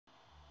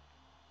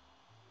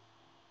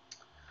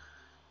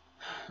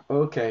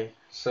Okay,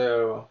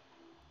 so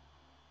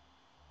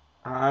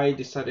I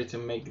decided to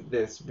make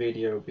this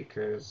video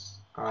because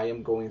I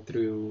am going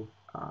through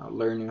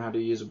learning how to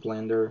use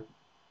Blender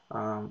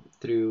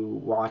through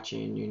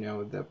watching,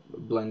 the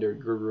Blender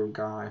Guru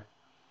guy.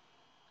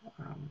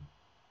 Um,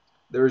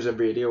 there was a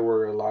video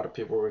where a lot of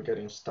people were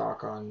getting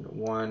stuck on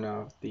one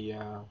of the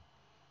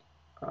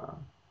uh,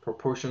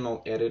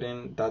 proportional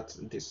editing. That's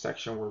the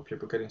section where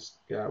people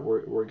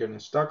were getting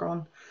stuck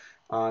on.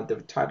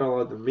 The title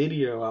of the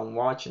video I'm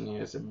watching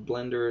is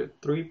Blender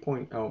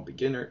 3.0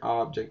 Beginner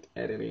Object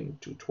Editing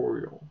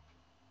Tutorial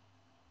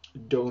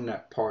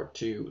Donut Part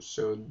 2.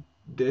 So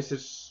this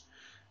is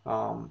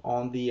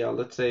on the,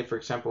 let's say for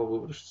example, we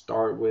would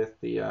start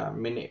with the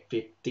minute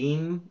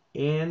 15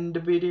 in the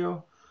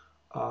video.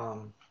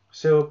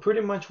 So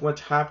pretty much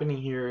what's happening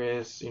here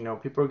is,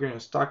 people are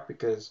getting stuck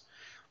because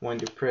when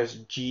they press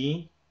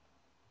G,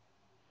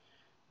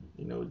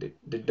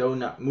 the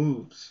donut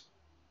moves.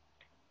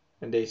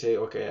 And they say,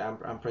 okay,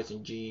 I'm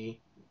pressing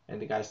G,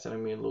 and the guy's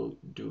telling me to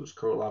do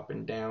scroll up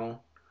and down,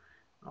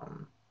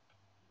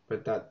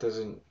 but that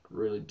doesn't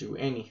really do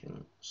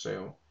anything.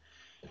 So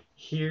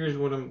here's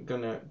what I'm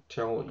gonna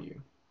tell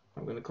you.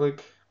 I'm gonna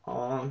click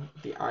on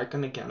the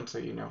icon again, so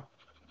you know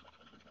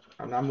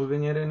I'm not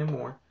moving it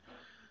anymore.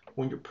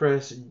 When you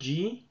press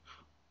G,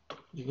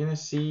 you're gonna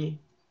see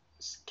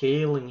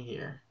scaling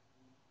here.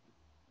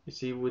 You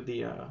see with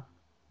the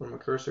where my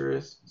cursor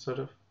is, sort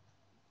of,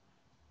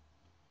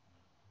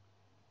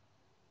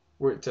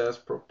 where it says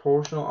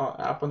proportional,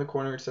 up on the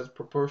corner it says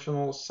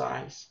proportional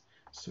size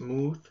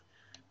smooth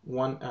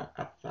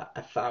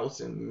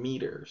 1,000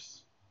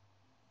 meters.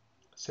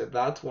 So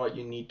that's what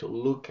you need to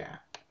look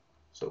at.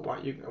 So what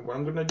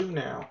I'm gonna do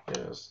now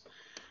is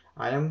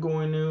I am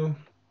going to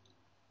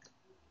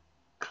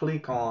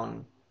click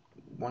on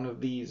one of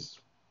these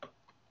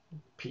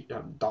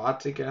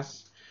dots, I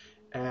guess,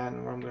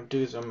 and what I'm gonna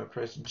do is I'm gonna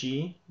press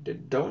G. The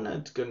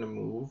donut's gonna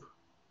move.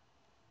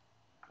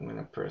 I'm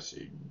gonna press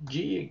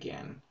G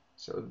again,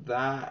 so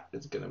that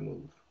is gonna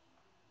move.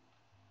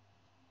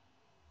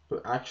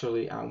 But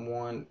actually, I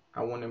want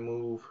to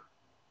move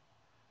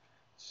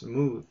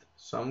smooth.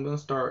 So I'm gonna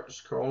start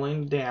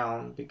scrolling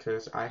down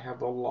because I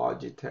have a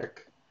Logitech.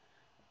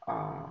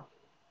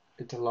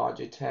 It's a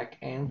Logitech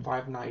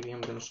M590.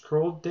 I'm gonna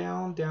scroll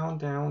down, down,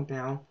 down,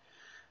 down.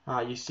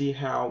 You see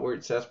how where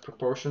it says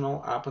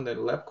proportional up in the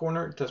left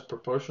corner, it says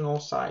proportional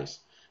size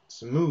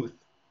smooth.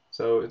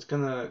 So it's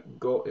gonna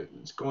go.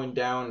 It's going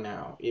down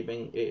now.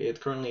 Even it's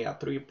currently at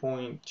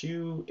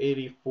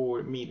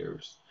 3.284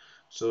 meters.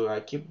 So I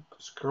keep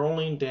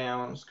scrolling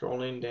down,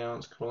 scrolling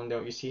down, scrolling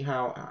down. You see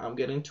how I'm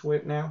getting to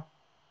it now?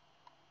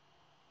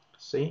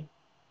 See?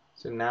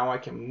 So now I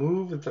can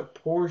move the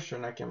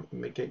portion. I can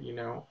make it,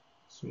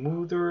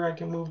 smoother. I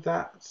can move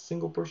that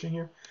single portion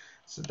here.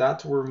 So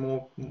that's where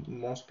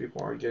most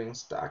people are getting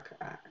stuck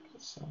at.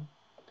 So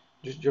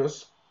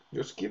just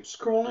keep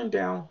scrolling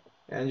down,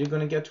 and you're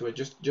gonna get to it.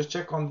 Just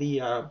check on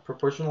the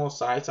proportional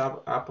size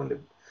up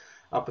in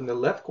the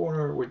left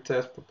corner where it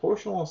says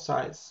proportional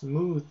size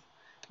smooth.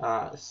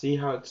 See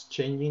how it's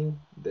changing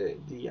the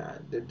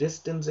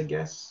distance, I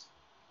guess,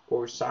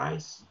 or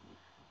size.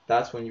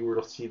 That's when you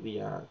will see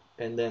the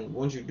and then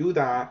once you do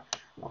that,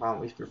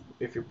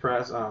 if you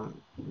press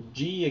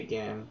G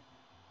again,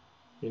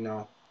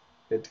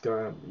 it's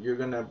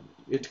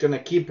gonna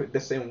keep it the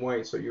same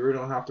way, so you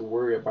don't have to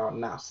worry about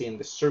not seeing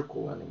the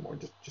circle anymore.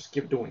 Just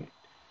keep doing it.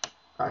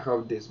 I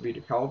hope this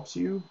video helps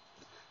you,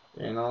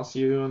 and I'll see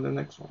you in the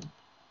next one.